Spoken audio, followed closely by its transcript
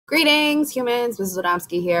Greetings, humans. Mrs.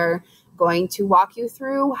 Adamski here. Going to walk you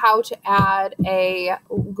through how to add a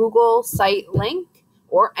Google site link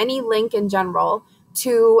or any link in general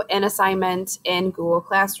to an assignment in Google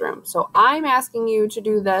Classroom. So I'm asking you to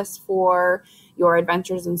do this for your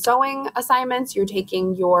Adventures in Sewing assignments. You're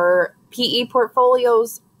taking your PE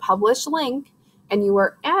portfolio's published link and you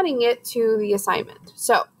are adding it to the assignment.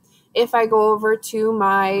 So if I go over to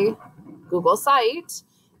my Google site,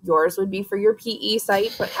 yours would be for your PE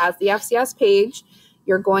site, but has the FCS page.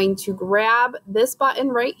 You're going to grab this button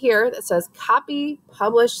right here that says copy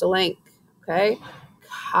published link. Okay,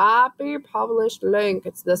 copy published link.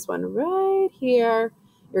 It's this one right here.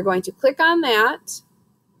 You're going to click on that,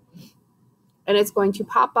 and it's going to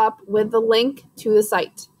pop up with the link to the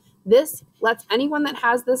site. This lets anyone that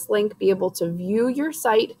has this link be able to view your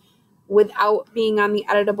site without being on the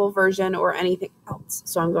editable version or anything else.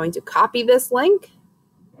 So I'm going to copy this link.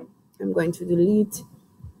 I'm going to delete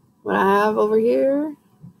what I have over here,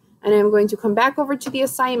 and I'm going to come back over to the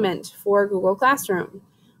assignment for Google Classroom.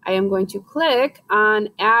 I am going to click on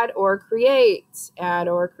add or create, add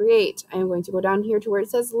or create. I am going to go down here to where it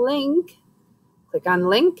says link, click on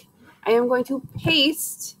link. I am going to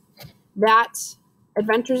paste that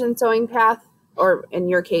Adventures in Sewing path, or in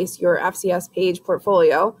your case, your FCS page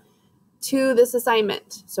portfolio, to this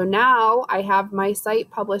assignment. So now I have my site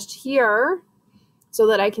published here so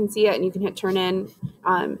that I can see it, and you can hit turn in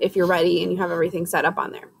if you're ready and you have everything set up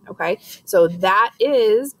on there, okay? So that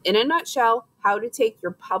is, in a nutshell, how to take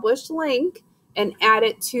your published link and add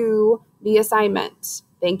it to the assignment.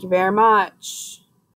 Thank you very much.